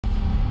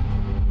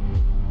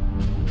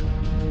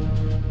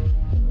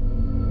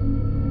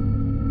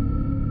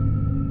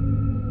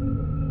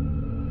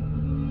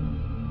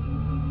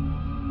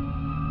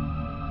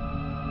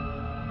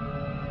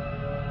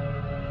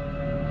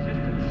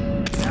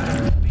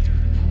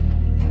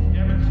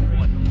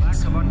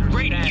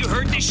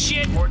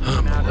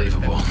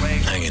Unbelievable.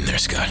 Hang in there,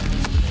 Scott.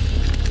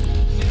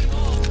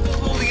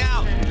 Holding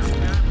out.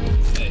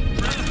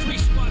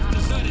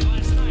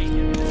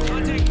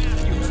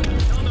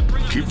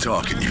 Keep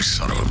talking, you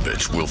son of a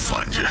bitch. We'll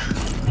find you.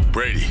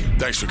 Brady,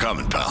 thanks for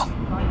coming, pal.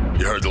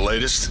 You heard the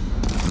latest?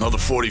 Another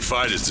 40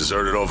 fighters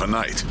deserted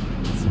overnight.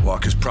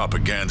 Walker's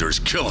propaganda is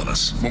killing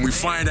us. When we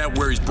find out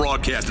where he's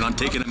broadcasting, I'm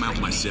taking him out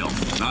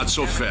myself. Not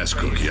so fast,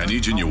 Cookie. I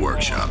need you in your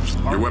workshop.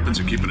 Your weapons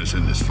are keeping us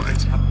in this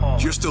fight.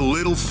 Just a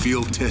little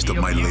field test of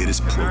my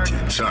latest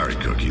project. Sorry,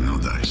 Cookie, no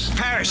dice.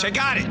 Parrish, I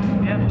got it.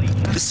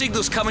 The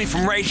signal's coming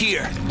from right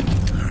here.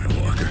 All right,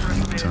 Walker.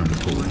 Time to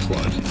pull the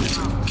plug. It's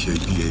a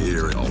KPA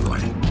area, all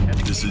right.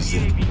 This is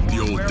it. The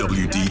old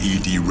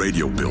WDED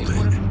radio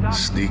building.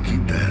 Sneaky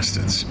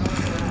bastards.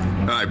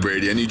 All right,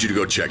 Brady, I need you to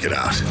go check it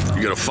out.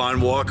 You gotta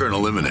find Walker and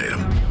eliminate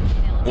him.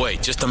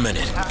 Wait, just a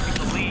minute.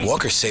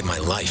 Walker saved my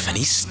life, and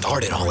he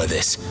started all of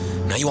this.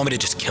 Now you want me to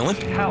just kill him?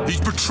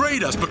 He's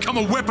betrayed us, become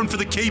a weapon for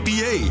the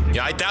KBA.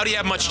 Yeah, I doubt he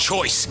had much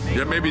choice.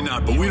 Yeah, maybe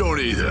not, but we don't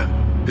either.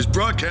 His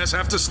broadcasts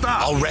have to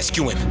stop. I'll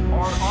rescue him.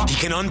 He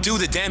can undo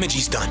the damage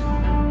he's done.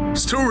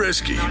 It's too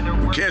risky.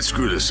 We can't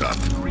screw this up.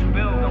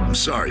 I'm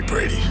sorry,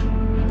 Brady,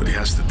 but he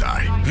has to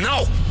die.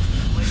 No!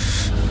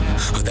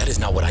 That is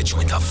not what I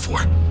joined up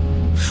for.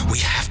 We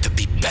have to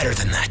be better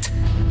than that.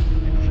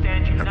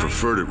 I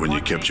preferred it when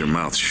you kept your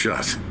mouth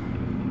shut.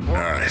 All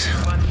right.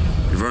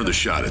 You've earned a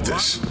shot at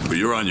this, but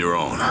you're on your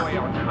own.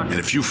 And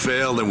if you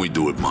fail, then we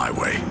do it my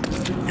way.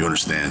 You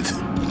understand?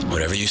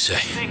 Whatever you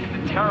say.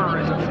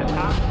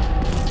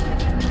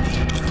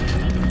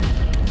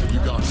 You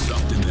got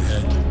stuffed in the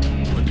head.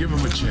 Well, give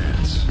him a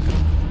chance.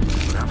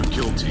 But have a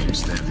kill team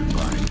standing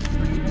by.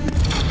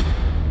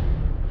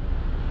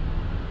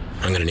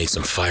 I'm gonna need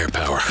some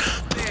firepower.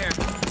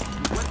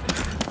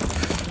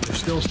 There's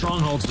still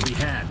strongholds to be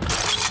had.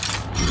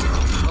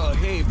 Oh,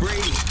 hey,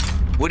 Brady.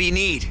 What do you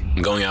need?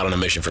 I'm going out on a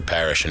mission for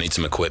Parrish. I need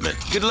some equipment.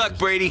 Good luck,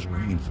 Brady.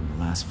 Rain from the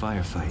last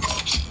firefight.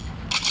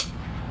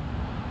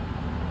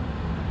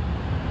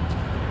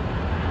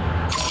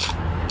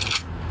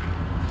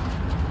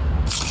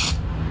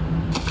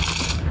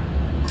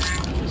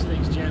 This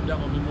thing's jammed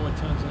up on me more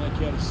times than I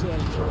care to say.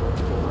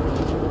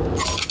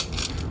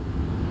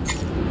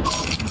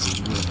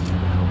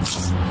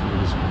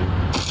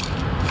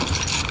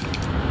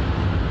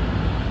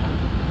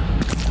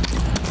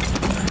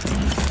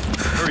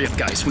 Hurry up,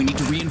 guys. We need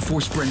to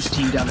reinforce Brent's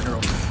team down at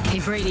Earl. Hey,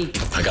 Brady.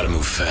 I gotta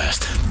move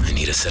fast. I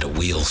need a set of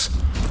wheels.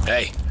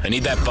 Hey, I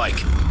need that bike.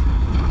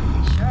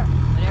 Sure.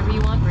 Whatever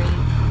you want, Brady.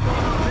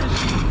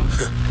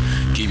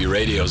 Keep your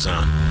radios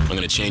on. I'm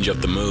gonna change up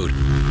the mood.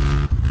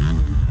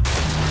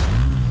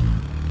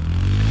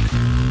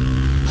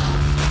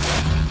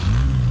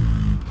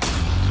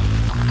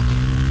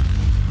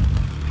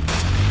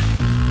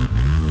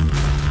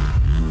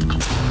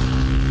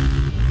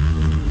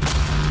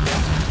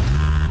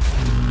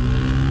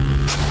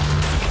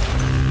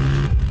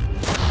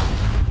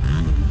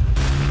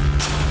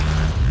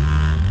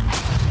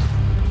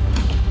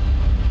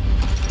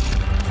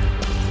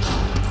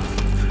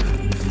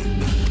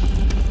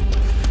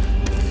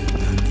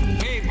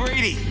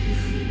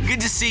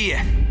 See ya.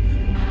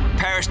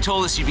 Parrish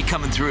told us you'd be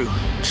coming through.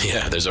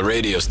 Yeah, there's a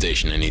radio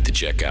station I need to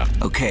check out.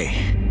 Okay.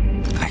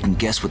 I can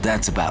guess what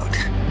that's about.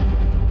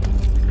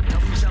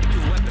 Help yourself to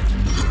a weapon.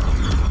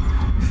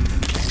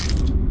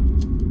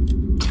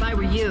 If I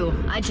were you,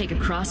 I'd take a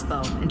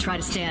crossbow and try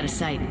to stay out of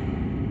sight.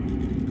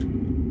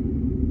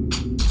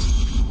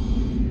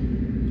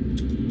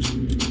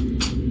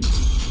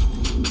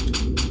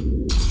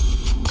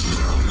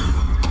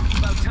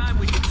 About time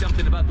we did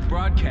something about the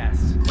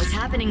broadcasts. What's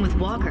happening with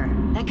Walker?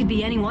 That could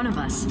be any one of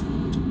us.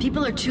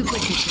 People are too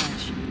quick to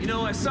judge. You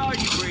know, I saw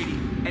you, Brady,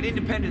 at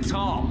Independence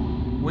Hall,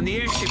 when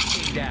the airship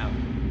came down.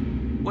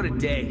 What a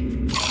day.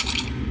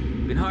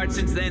 Been hard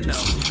since then,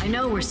 though. I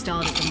know we're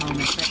stalled at the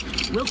moment, but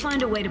we'll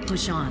find a way to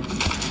push on.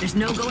 There's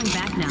no going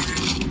back now.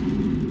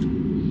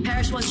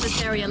 Parrish wants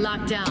this area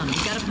locked down. We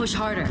gotta push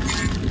harder.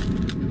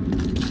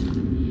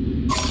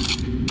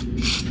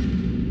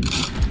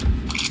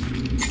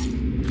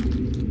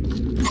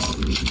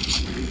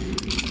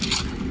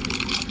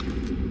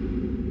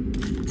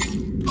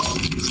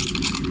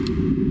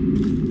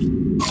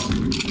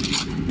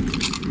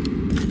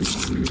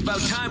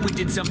 About time we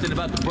did something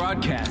about the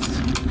broadcast.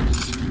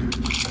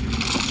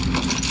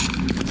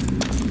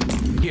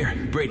 Here,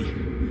 Brady.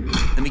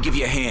 Let me give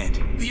you a hand.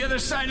 The other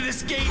side of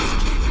this gate is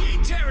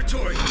KPA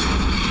territory.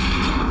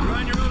 You're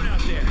on your own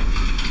out there.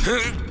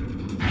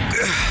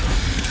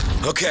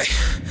 Okay.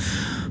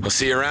 I'll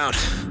see you around.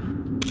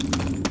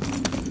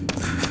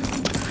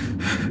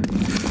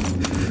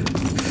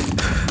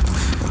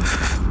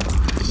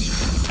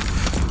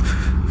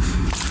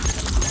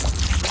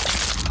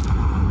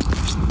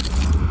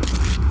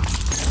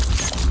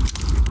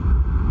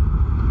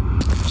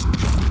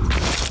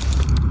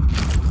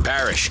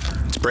 Parrish,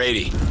 it's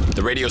Brady.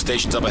 The radio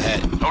station's up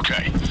ahead.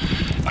 Okay.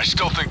 I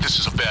still think this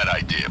is a bad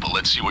idea, but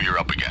let's see what you're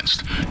up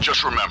against.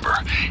 Just remember,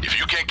 if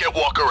you can't get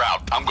Walker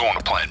out, I'm going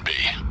to Plan B.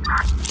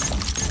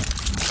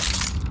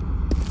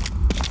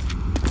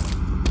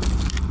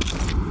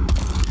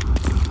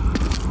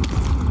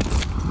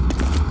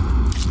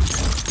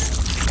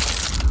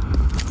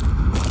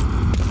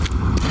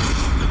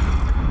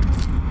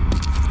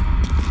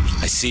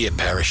 see it,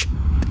 Parrish.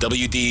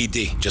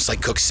 WDED, just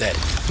like Cook said.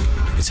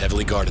 It's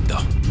heavily guarded,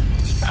 though.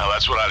 Hell,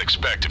 that's what I'd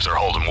expect if they're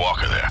holding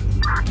Walker there.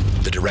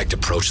 The direct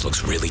approach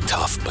looks really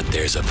tough, but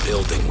there's a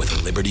building with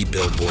a Liberty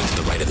billboard to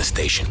the right of the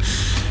station.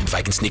 If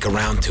I can sneak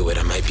around to it,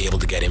 I might be able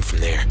to get in from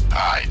there.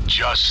 Alright,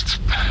 just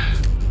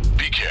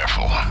be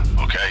careful,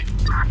 okay?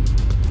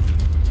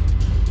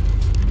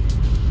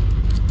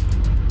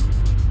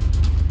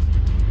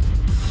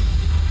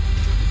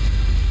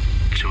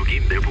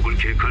 저기 매복을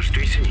계획할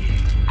수도 있으니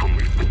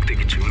건물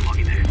꼭대기층을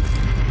확인해.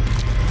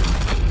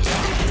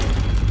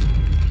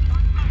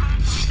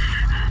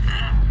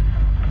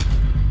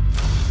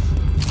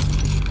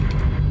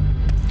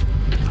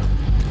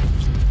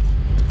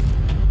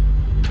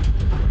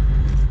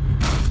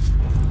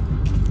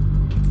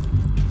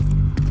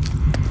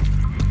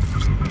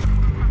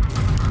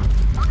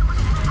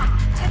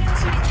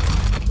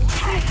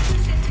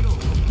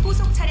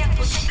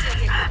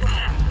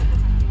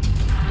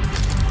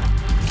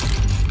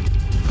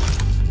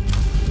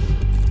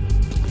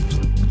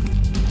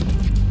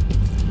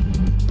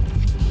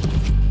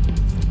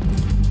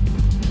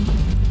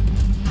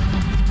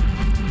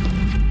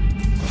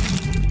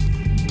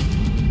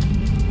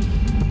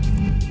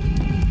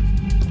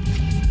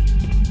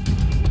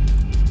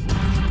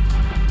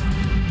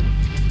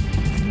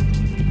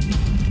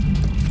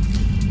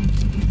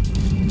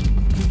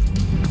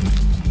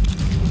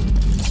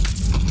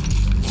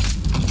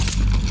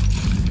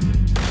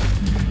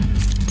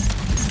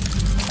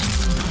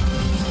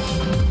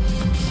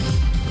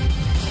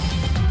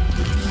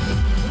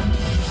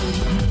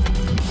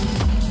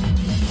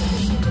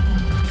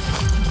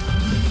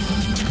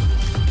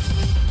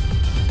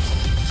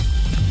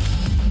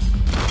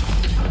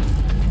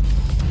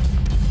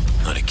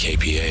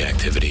 KPA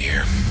activity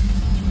here.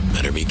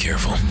 Better be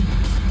careful.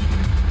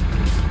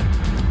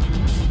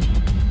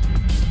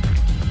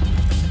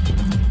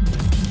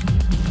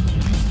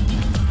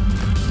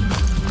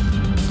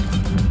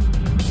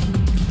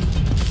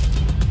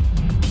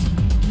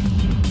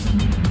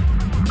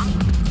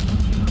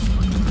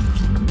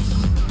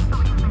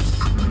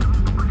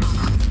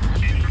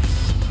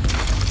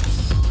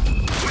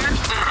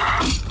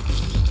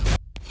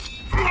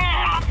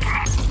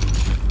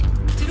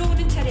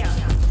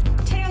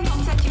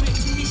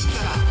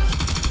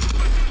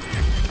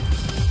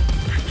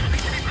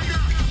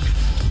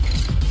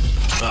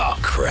 Oh,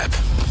 crap.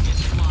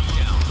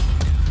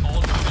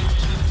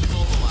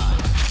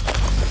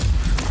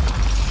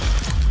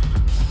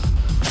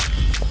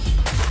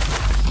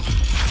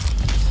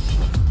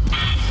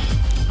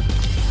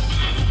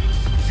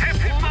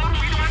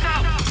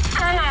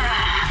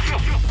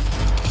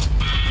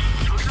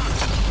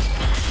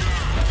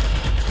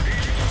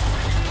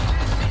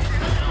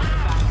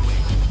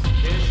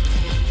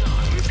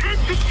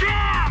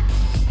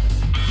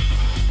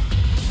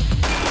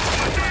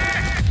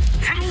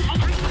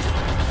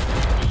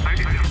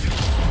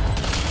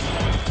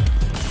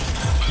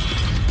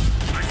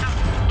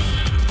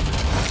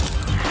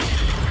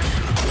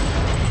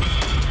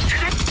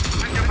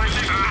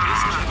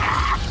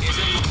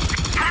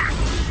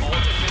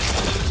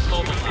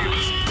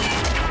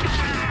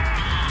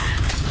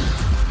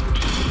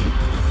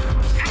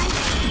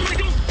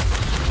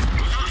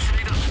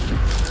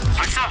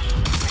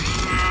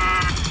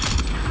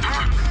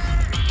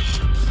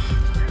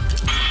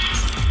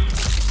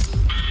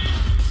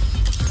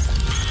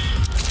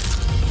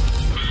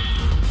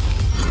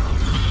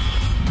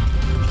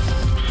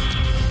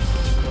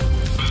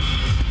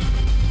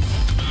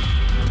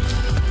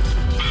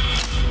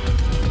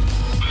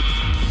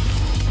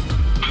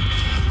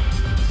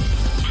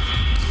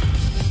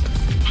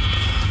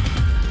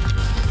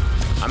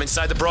 I'm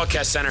inside the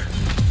broadcast center.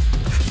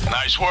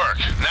 Nice work.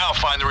 Now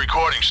find the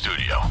recording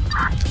studio.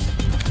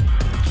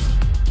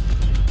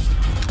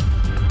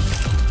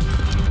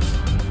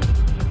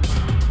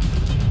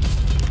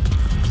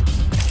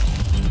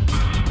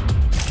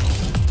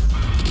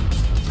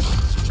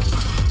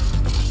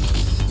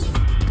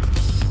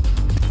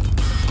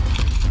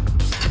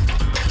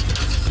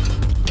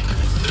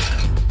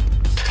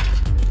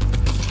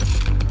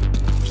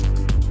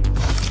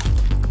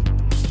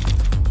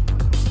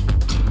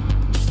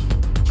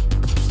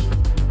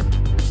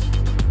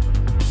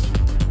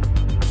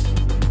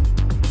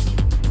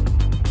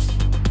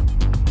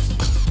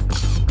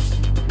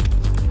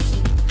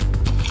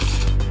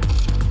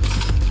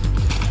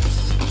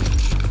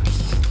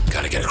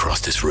 Get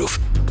across this roof.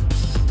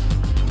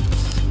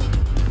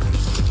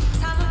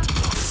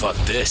 Fuck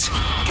this.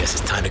 Guess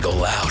it's time to go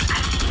loud.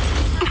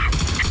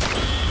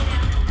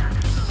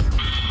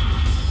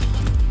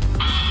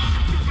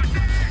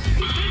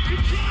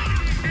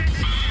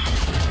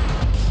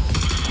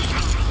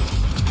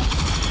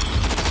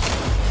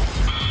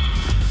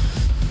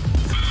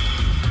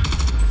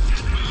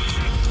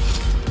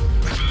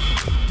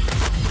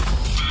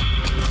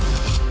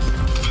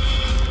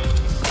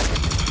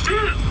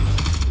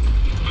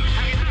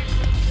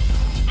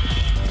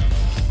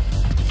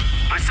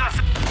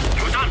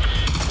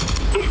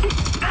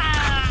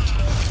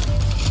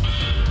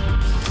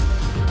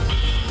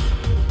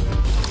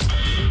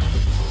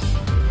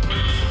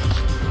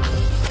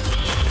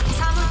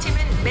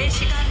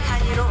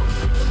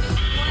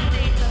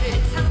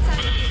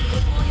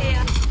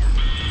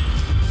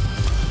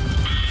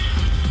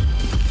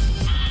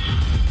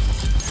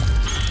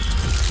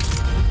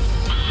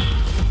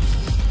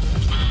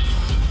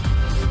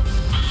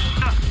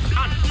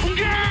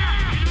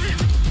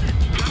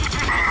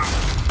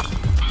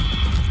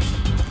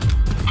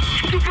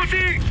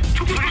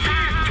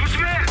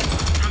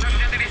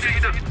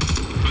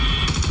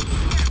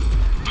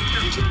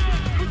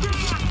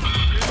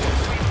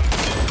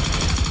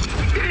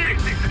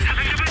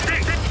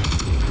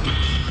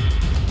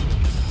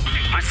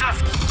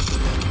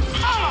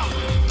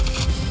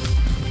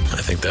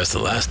 that's the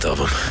last of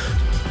them.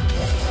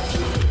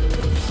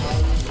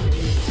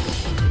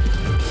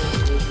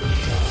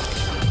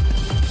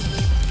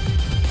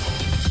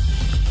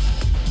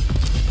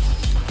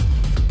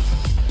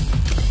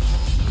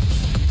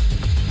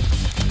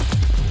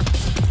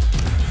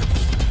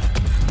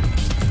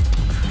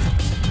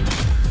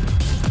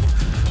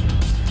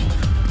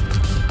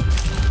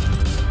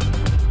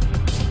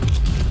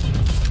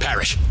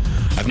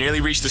 I've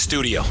nearly reached the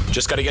studio.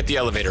 Just gotta get the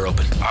elevator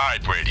open. All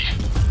right, Brady.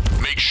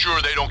 Make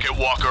sure they don't get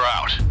Walker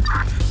out.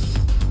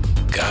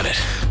 Got it.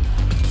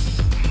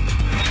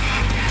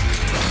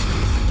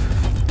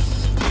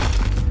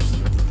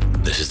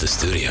 This is the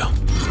studio.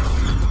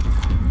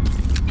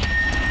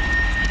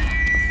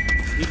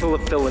 People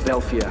of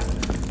Philadelphia.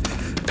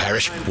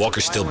 Parrish,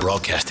 Walker's still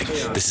broadcasting.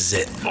 This is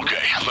it.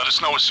 Okay, let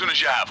us know as soon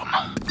as you have him.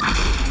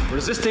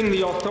 Resisting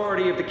the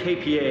authority of the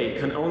KPA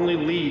can only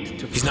lead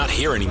to... He's not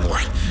here anymore.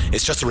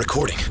 It's just a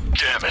recording.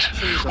 Damn it.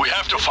 We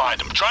have to find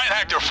them. Try and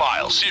hack their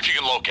files. See if you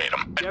can locate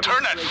them. And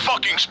turn that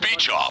fucking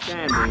speech off.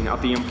 ...understanding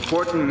of the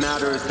important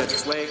matters that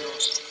plague...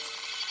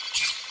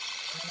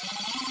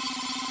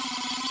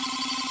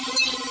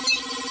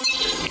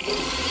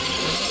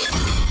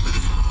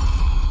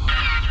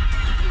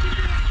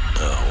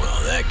 Oh,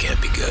 well, that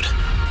can't be good.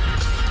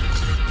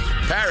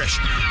 Parrish,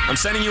 I'm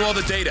sending you all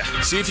the data.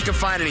 See if you can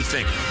find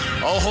anything.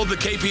 I'll hold the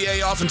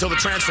KPA off until the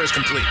transfer is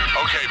complete.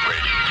 Okay,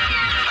 Brady.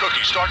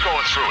 Cookie, start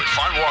going through it.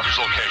 Find Walker's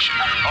location.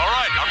 All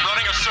right, I'm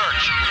running a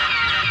search.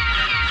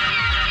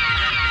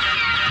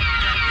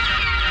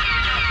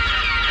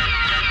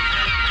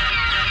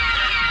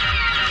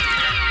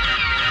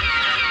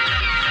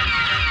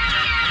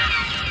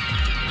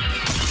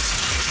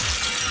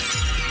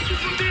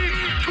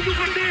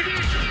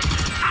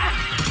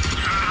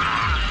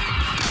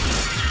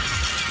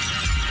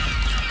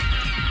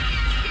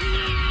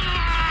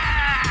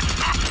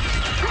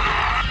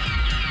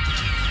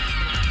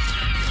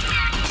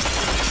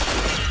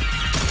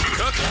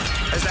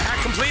 Has the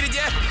hack completed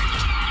yet?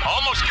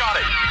 Almost got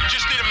it.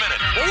 Just need a minute.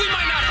 Well, we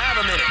might not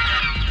have a minute.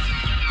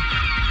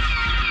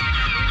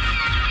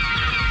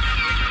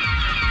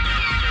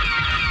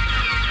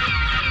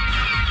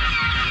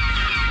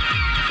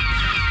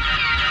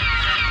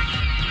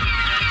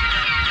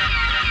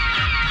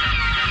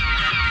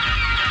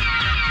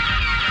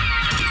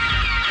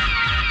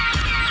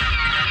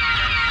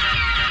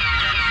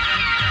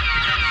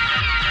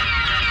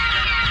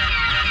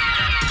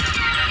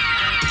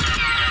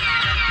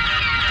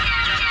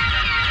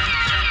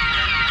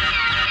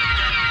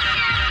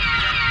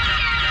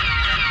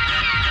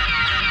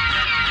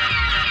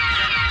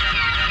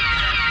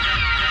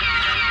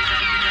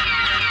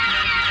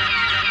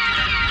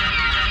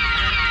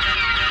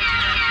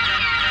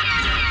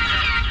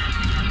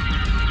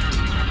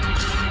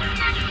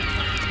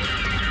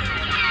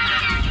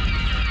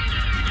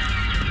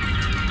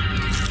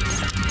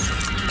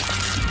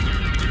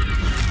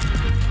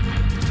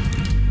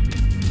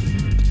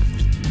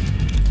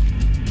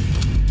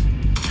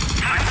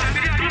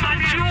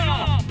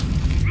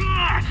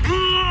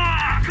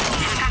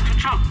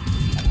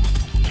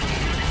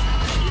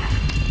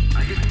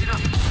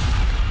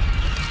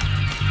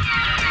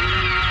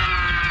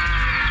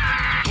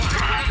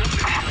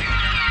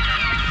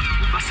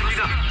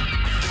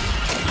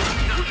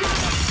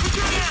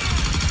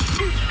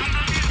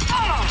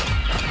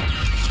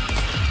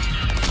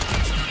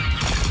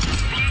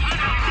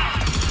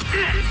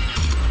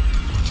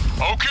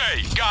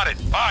 Okay, got it.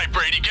 All right,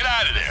 Brady, get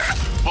out of there.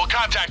 We'll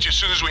contact you as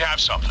soon as we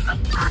have something.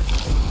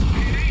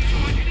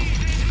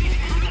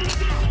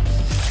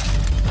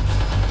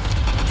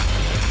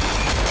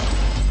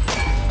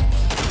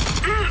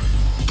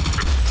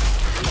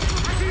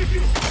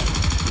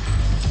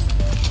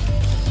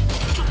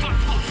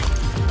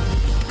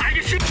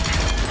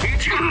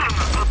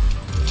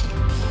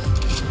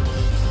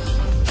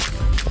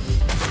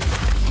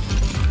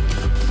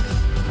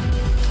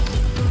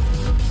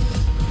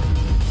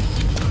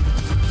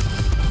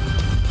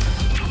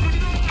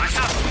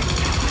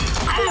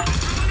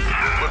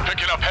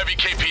 Heavy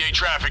KPA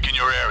traffic in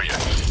your area.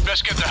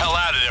 Best get the hell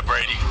out of there,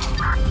 Brady.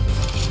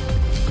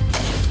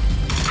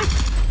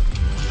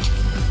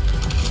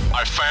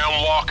 I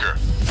found Walker.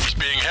 He's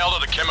being held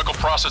at a chemical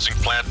processing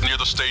plant near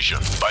the station.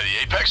 By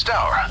the Apex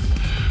Tower.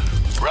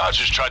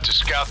 Rogers tried to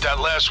scout that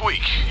last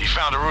week. He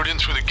found a route in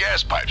through the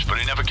gas pipes, but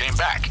he never came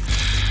back.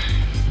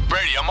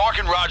 Brady, I'm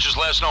marking Rogers'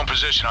 last known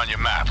position on your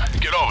map.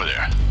 Get over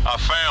there. I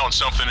found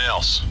something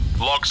else.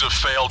 Logs of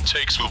failed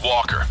takes with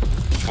Walker.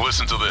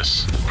 Listen to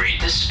this. Read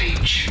the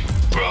speech,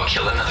 or I'll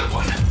kill another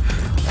one.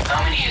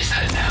 How many is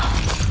that now?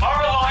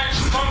 Our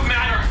lives don't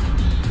matter.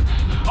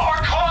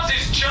 Our cause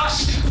is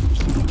just.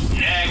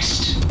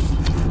 Next.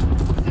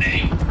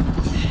 Name?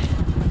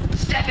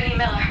 Stephanie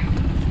Miller.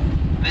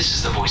 This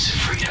is the voice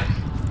of freedom.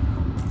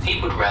 He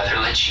would rather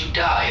let you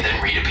die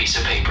than read a piece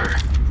of paper.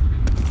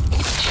 Do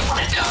you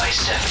want to die,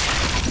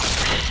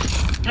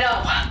 Stephanie?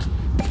 No.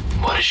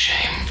 What a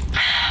shame.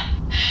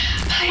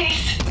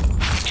 Please.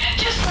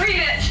 Just read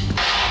it.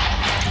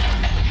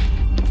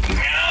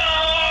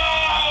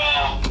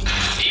 No!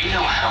 Do you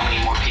know how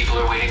many more people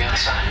are waiting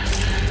outside?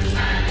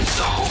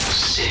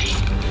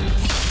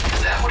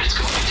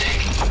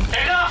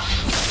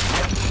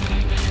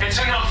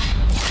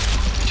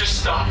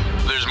 stop.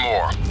 There's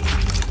more.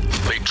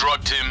 They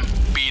drugged him,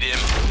 beat him,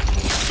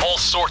 all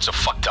sorts of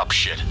fucked up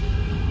shit.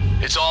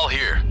 It's all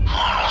here.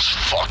 Oh, those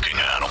fucking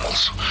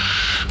animals.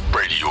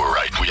 Brady, you were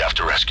right. We have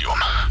to rescue him.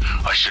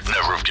 I should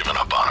never have given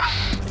up on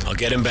him. I'll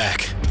get him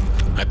back.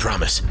 I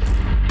promise.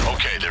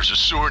 Okay, there's a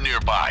sewer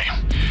nearby.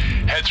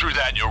 Head through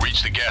that and you'll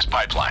reach the gas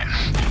pipeline.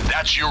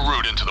 That's your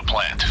route into the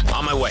plant.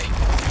 On my way.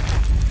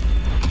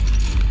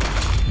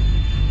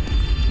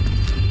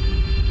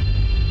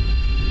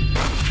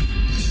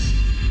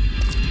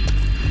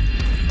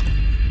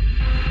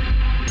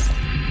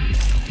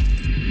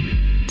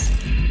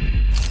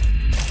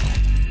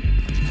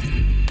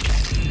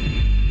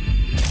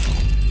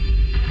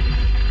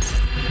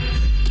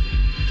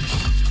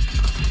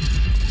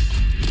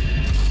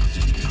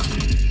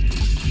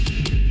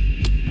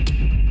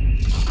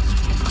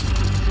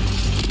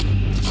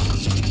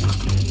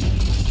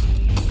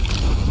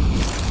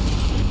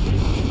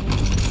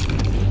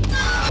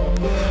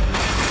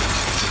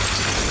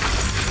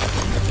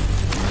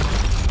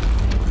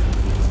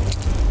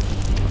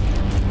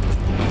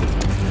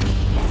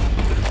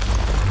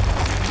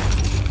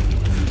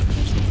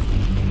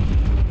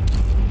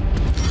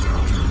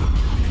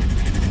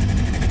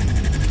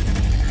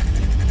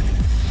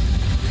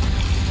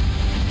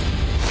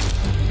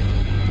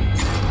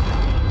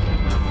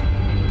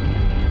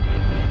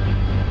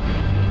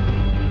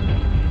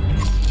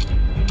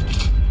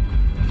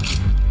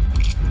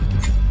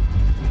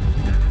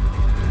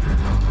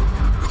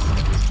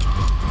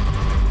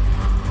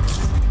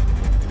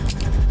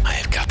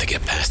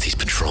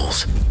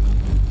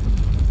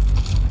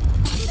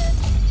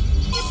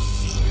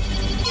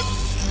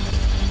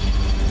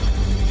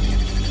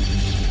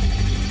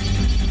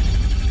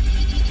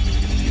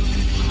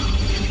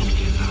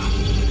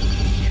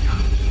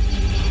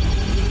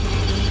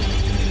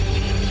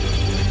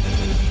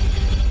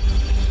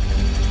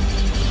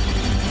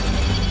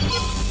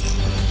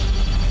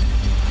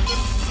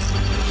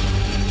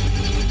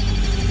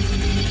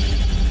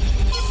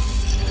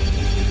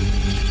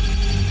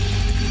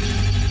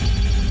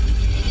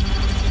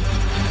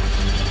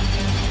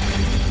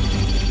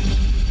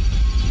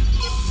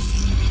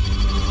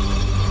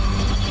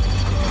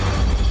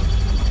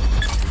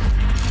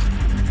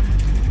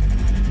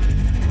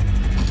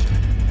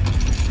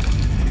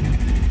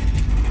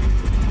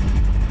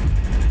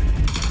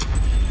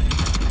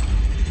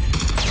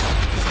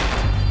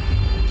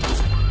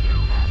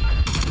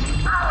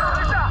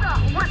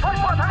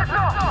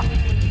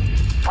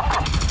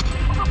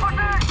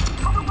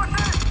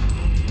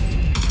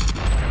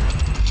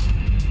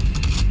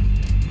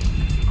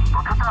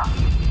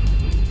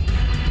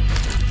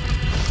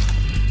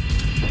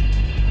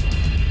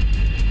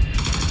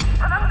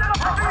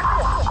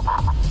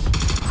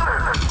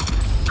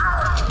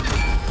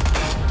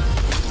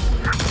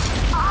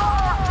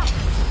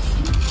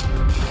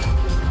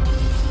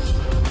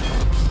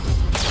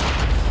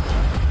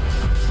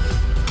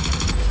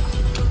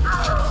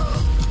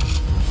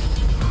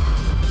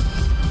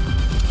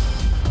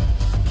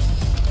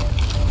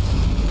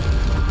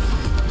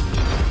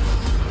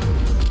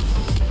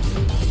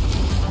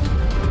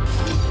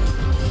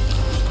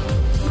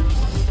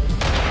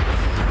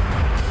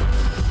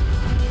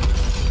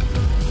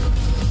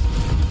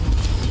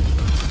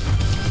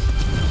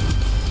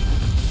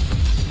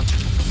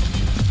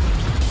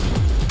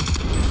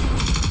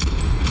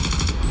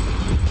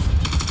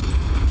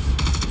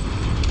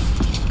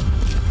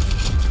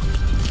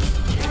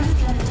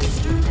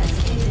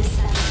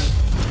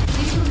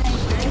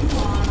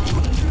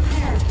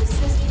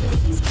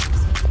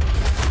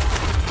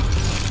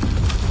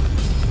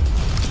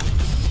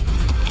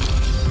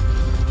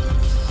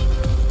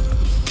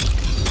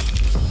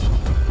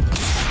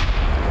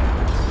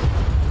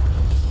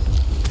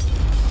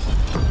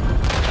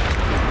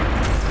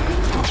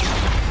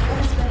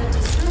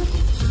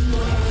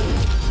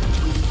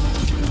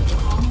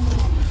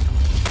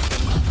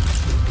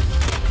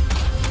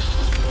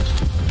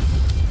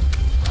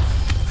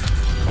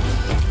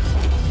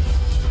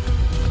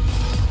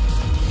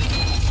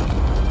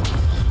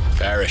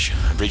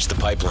 Reach the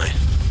pipeline.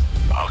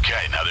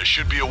 Okay, now there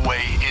should be a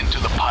way into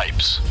the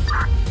pipes.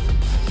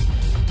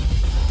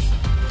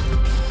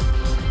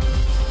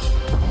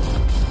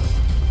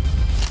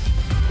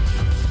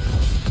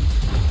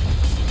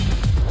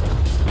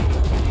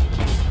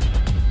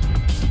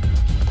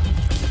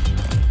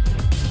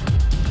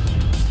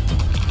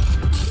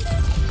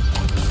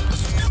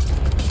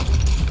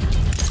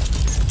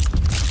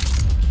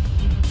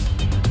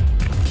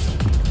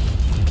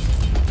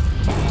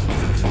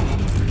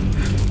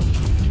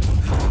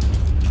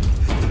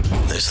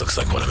 Looks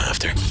like what I'm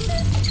after.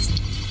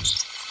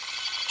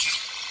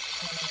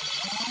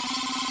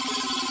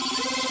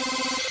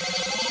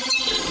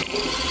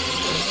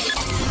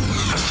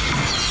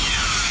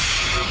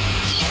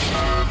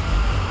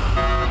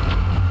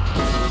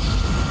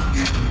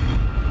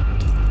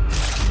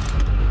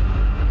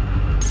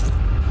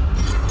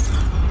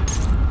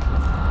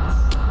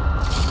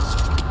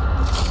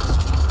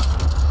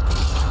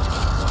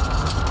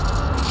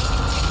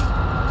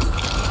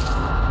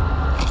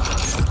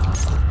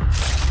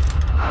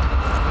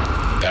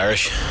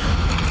 Parrish,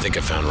 I think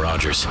I found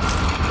Rogers.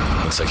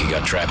 Looks like he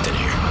got trapped in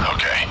here.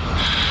 Okay.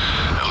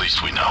 At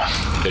least we know.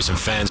 There's some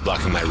fans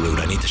blocking my route.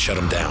 I need to shut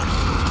them down.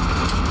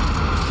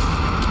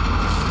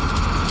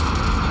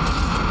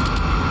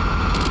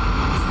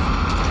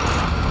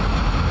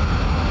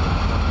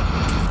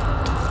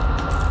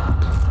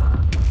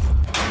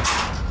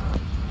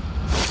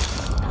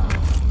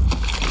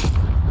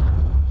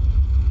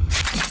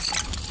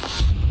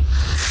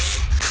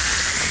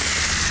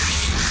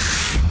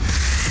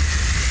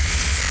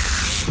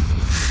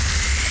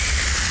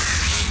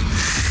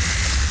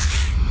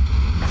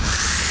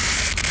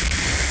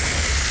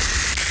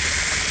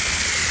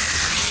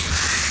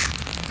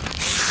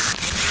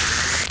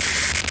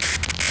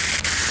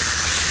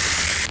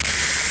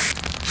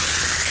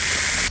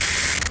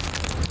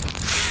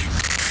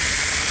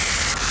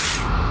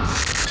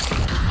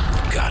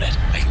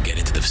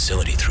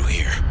 Facility through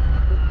here.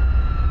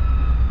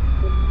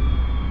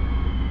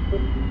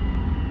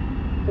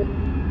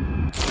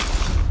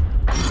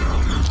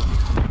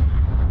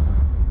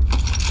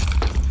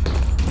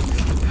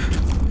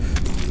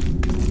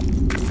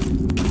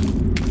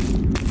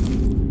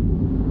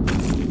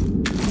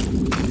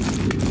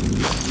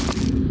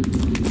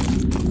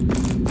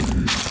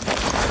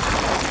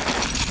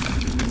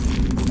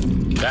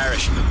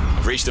 Parrish,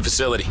 I've reached the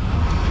facility.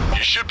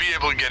 You should be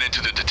able to get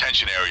into the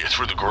detention area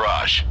through the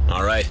garage.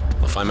 All right,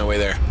 I'll find my way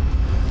there.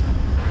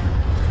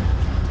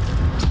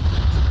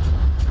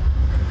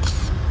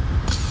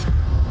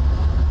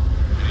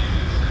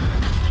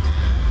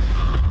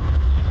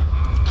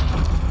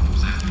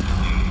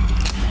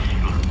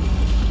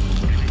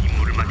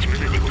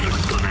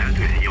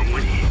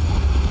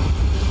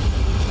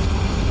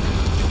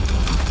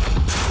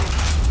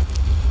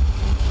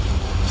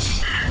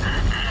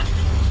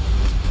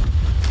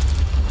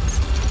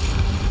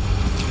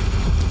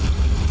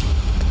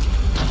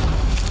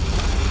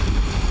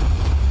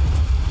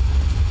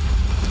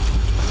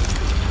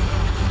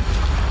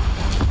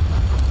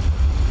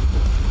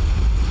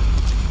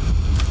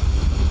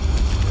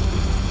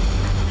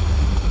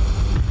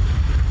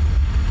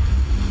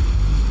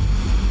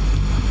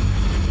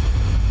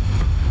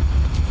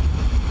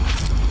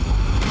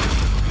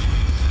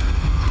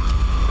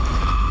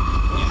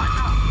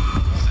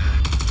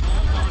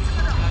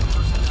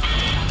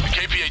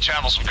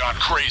 Channels have gone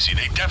crazy.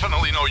 They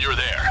definitely know you're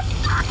there.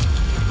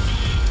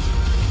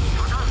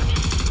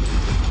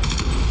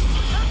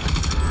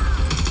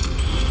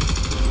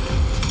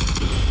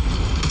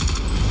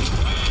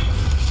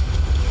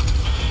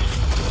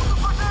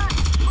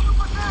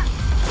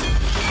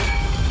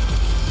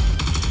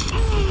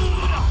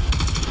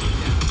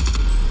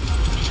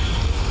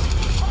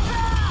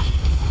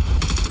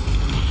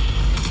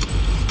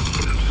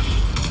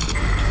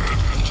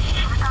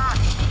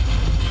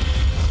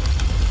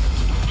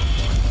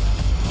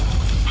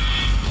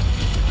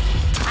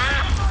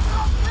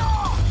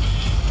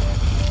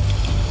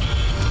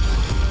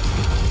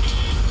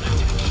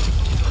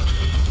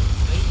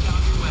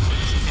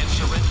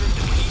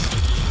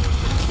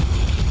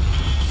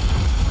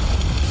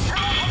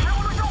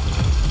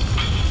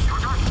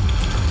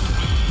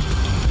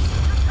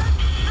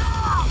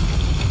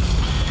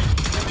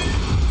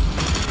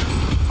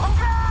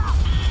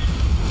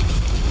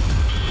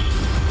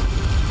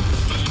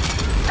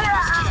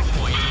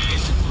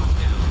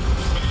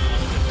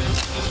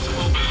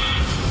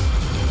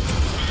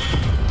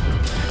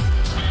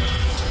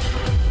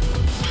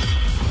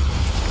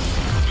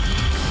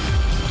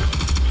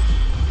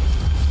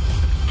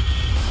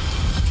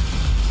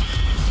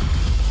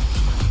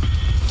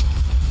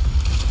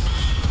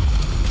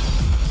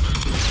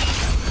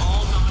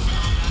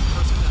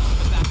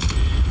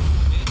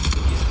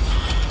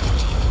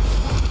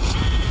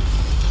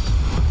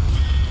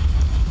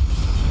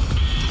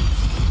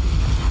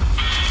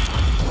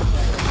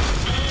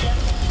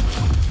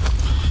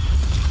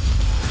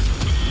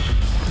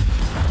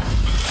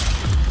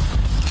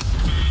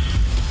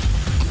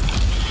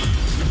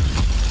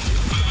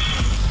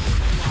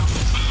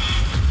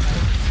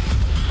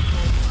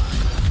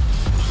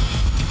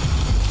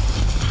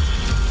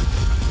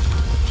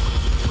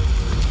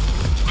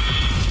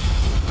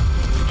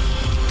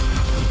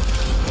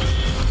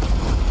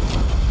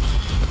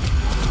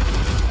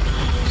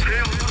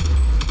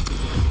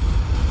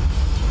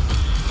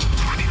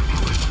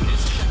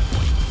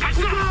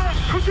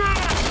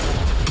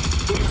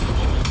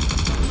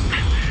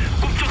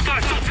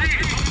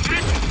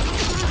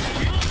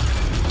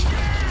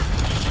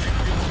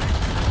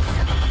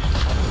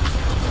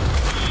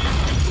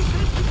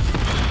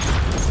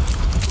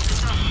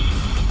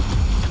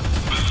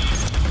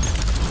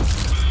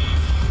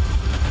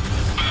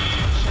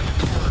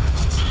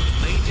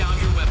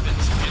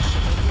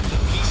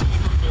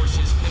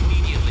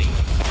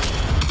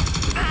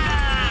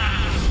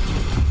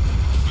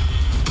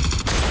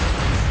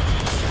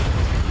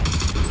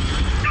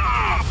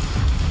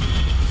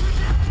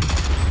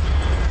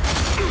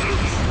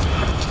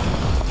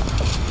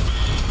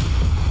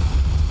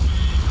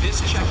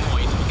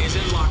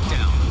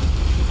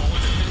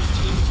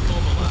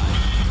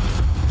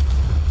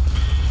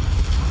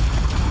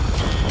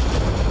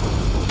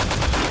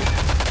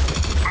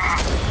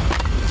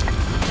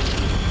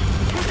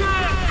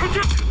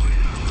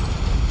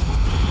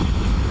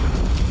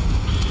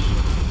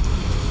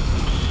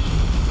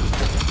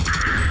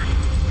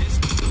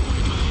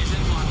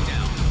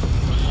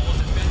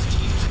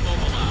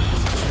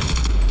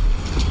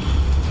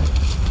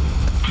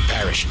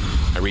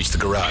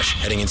 garage,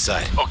 heading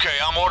inside. Okay,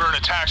 I'm ordering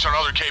attacks on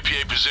other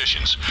KPA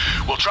positions.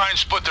 We'll try and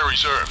split their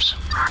reserves.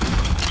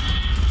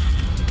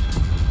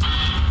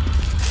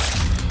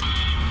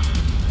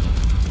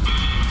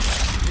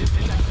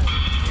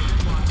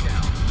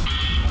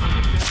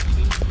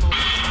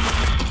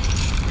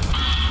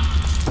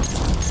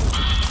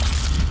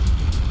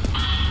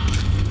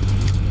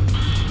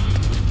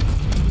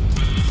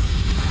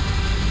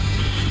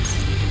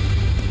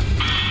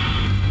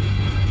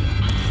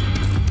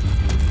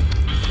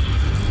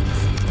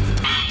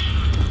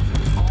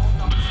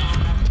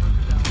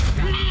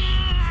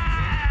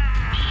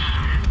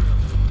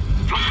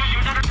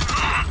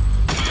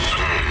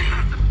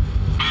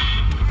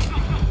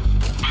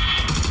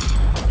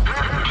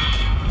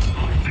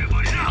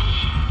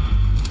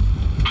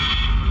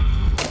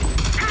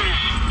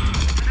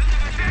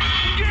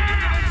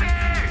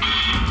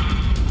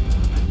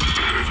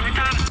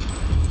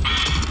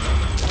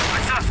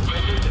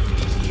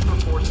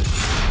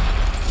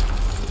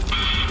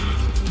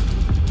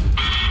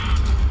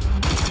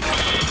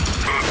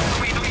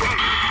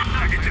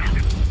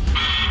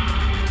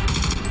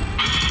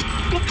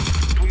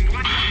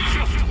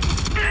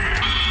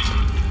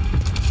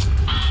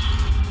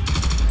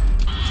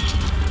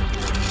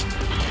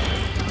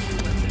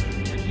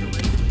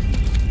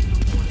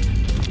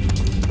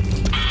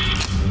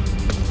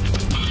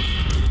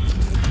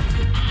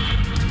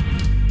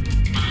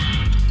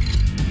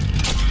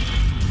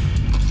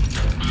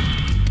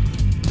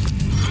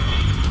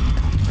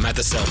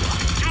 Cell block.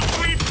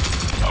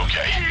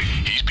 Okay,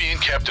 he's being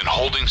kept in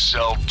holding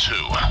cell 2.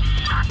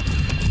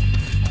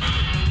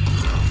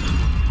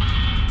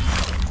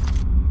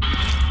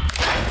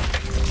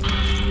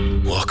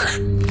 Walker.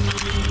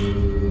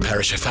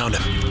 Parrish, I found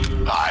him.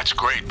 Ah, that's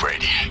great,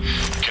 Brady.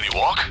 Can he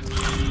walk?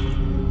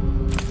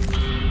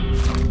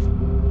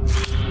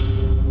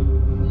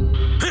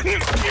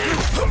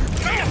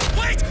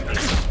 Wait!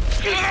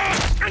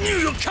 I knew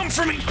you'd come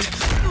for me!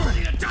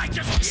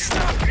 Just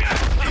stop!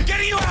 I'm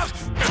getting you out!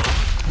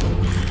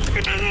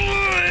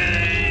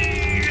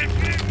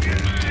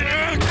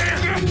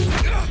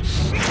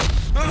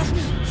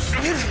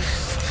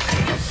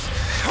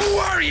 Who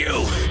are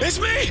you? It's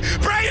me,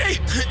 Brady!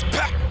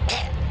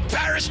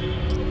 Parrish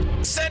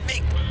sent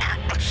me.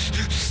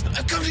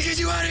 I've come to get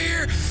you out of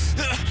here.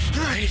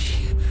 Brady.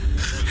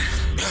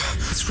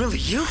 It's really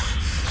you?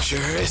 Sure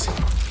is.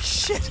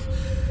 Shit.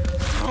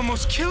 I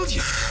almost killed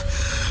you.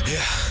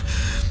 Yeah,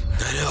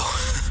 I know.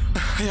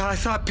 Yeah, I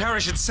thought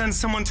Parrish had sent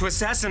someone to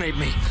assassinate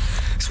me.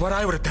 It's what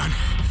I would have done.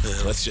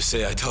 Let's just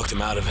say I talked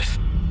him out of it.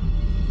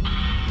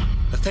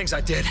 The things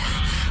I did,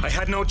 I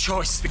had no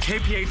choice. The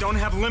KPA don't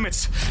have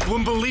limits. You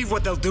wouldn't believe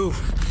what they'll do.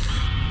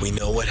 We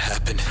know what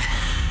happened.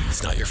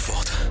 It's not your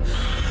fault.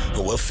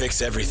 But we'll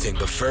fix everything,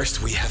 but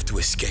first we have to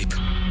escape.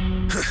 All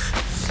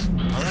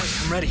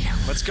right, I'm ready.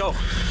 Let's go.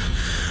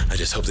 I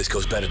just hope this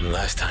goes better than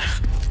last time.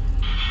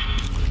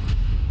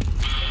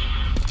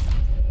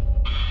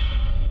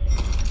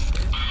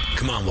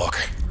 Come on,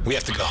 Walker. We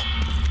have to go.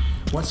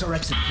 What's our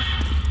exit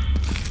plan?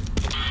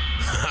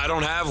 I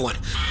don't have one.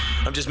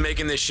 I'm just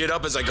making this shit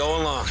up as I go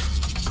along.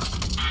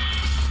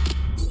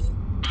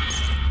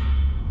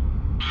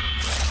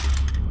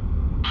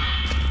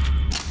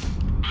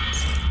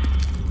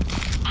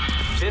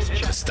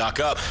 Stock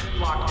up.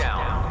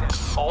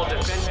 Lockdown. All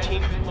defense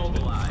teams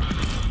mobilized.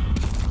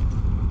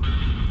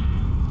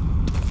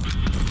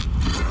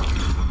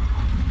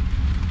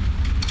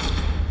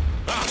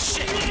 Oh,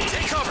 shit!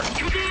 Take cover!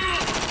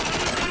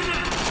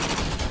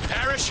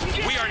 Parrish,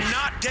 we are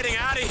not getting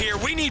out of here.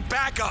 We need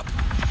backup.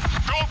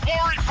 Don't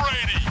worry,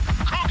 Brady.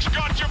 Cook's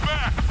got your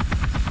back.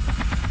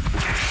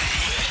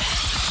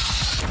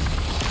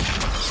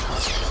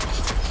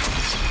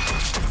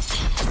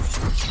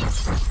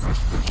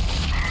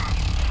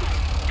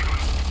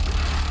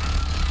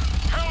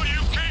 Hell,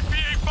 you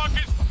KPA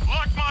buckets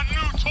like my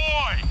new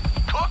toy.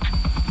 Cook,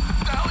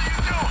 what the hell are you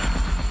doing?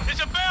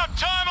 It's about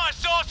time I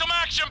saw some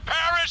action,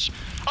 Parrish.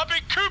 I've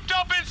been cooped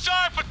up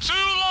inside for too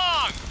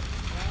long.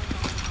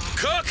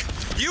 Cook,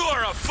 you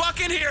are a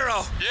fucking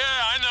hero.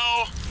 Yeah, I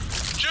know.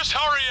 Just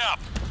hurry up.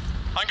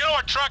 I'm gonna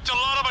attract a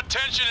lot of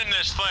attention in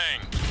this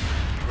thing.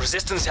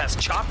 Resistance has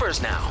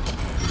choppers now.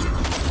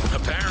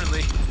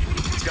 Apparently.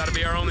 It's gotta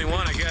be our only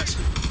one, I guess.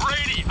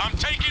 Brady, I'm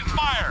taking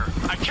fire.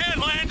 I can't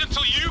land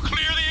until you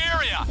clear the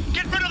area.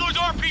 Get rid of those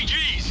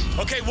RPGs.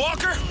 Okay,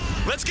 Walker,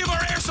 let's give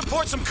our air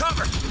support some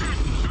cover.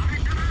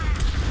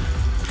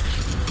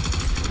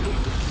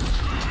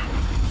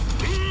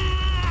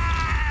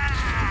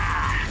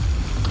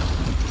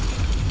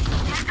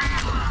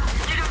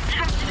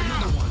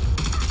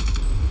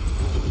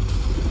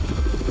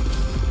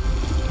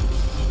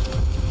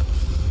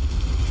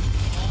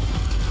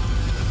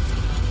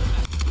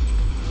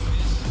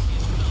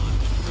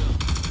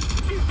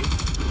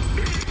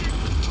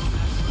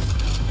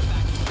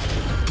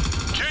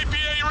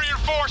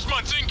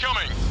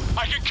 Incoming!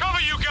 I can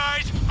cover you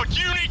guys, but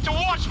you need to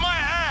walk!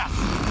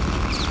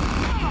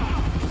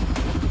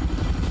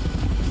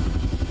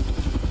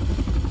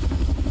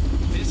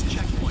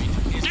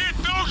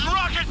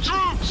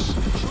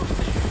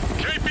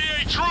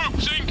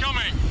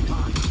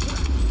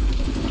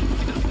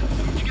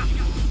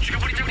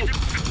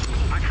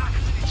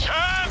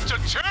 Time to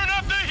turn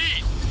up the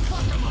heat!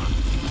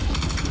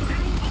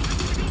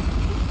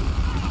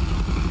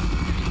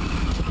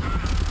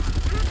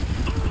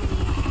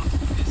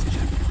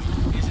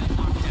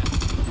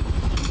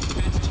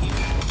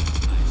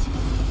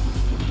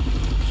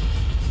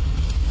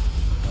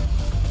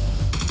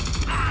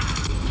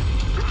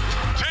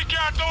 Take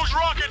out those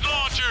rocket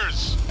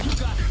launchers!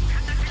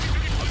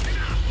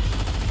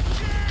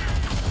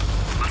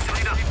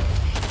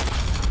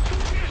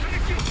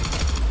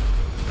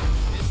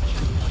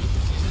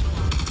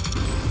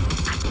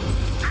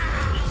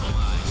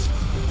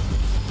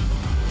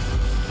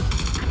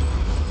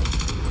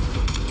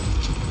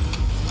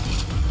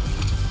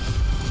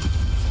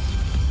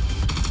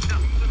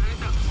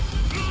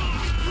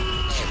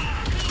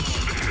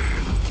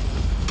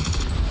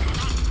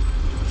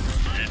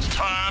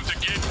 Time to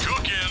get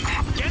cooking.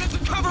 Get into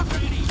cover,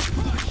 Brady.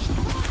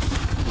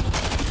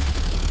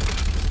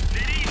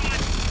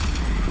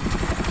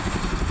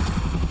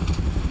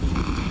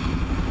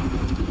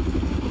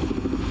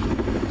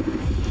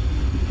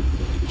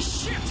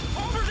 Shit!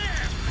 Over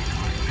there!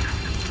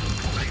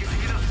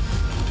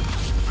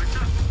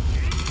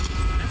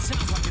 That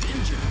sounds like an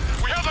engine.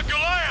 We have a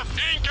Goliath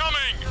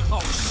incoming!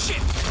 Oh,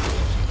 shit!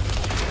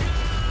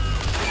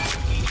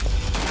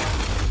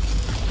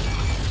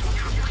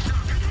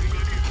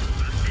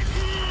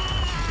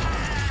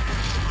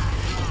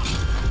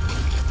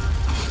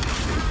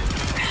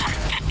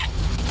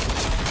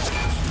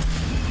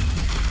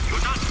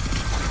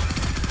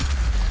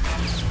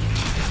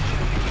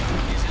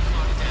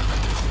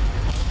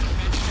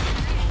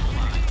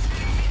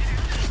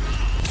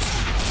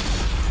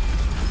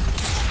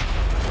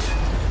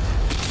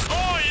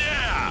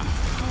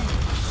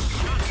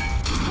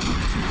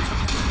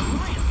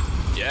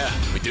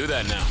 Do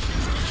that now.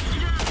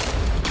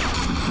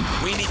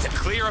 We need to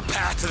clear a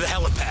path to the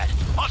helipad.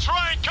 I'll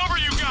try and cover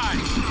you guys!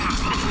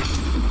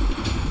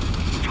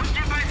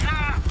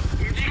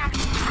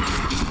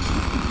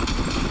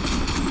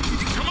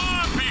 Come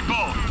on,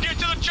 people! Get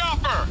to the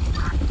chopper!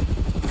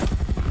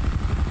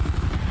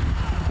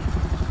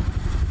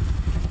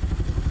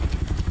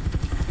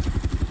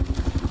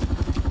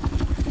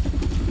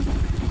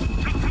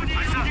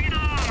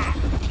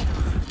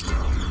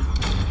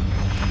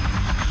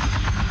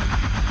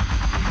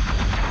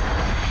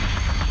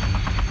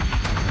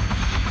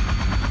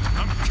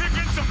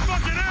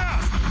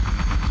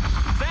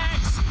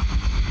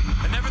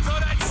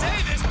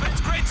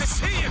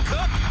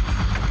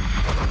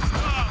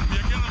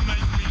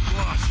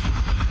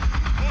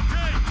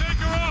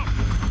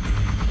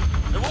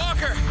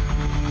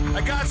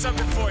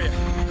 Something for you.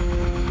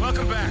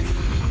 Welcome back.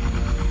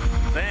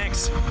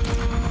 Thanks.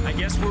 I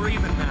guess we're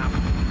even now.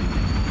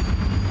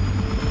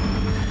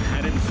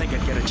 I didn't think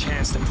I'd get a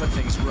chance to put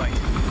things right.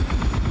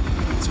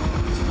 It's all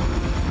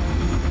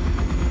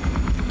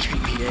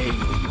KPA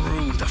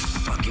ruled the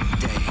fucking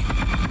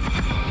day.